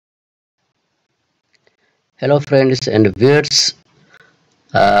Hello, friends and viewers.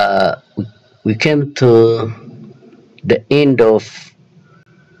 We came to the end of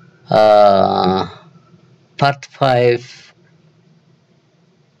uh, part 5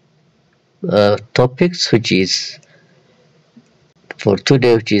 topics, which is for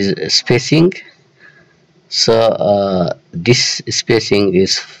today, which is spacing. So, this spacing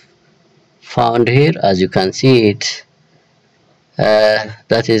is found here, as you can see it.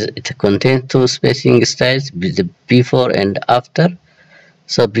 That is, it contains two spacing styles, the before and after.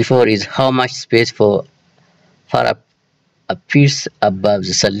 So, before is how much space for appears above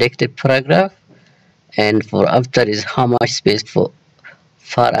the selected paragraph, and for after is how much space for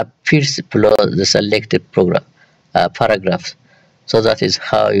far appears below the selected paragraphs. So that is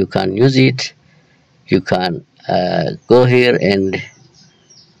how you can use it. You can go here and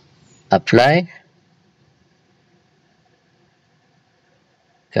apply.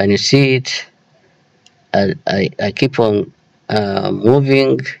 Can you see it? I keep on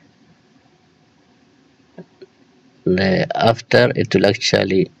moving. After it will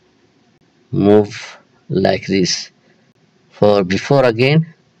actually move like this. For before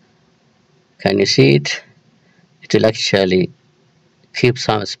again, can you see it? It will actually keep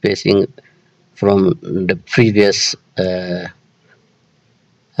some spacing from the previous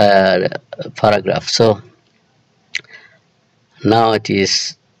paragraph. So now it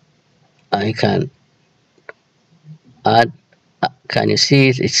is, I can add, can you see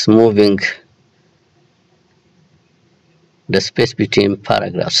it? It's moving the space between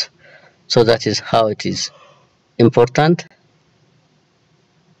paragraphs. So that is how it is important.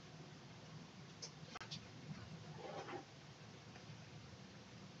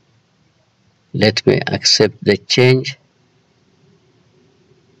 Let me accept the change.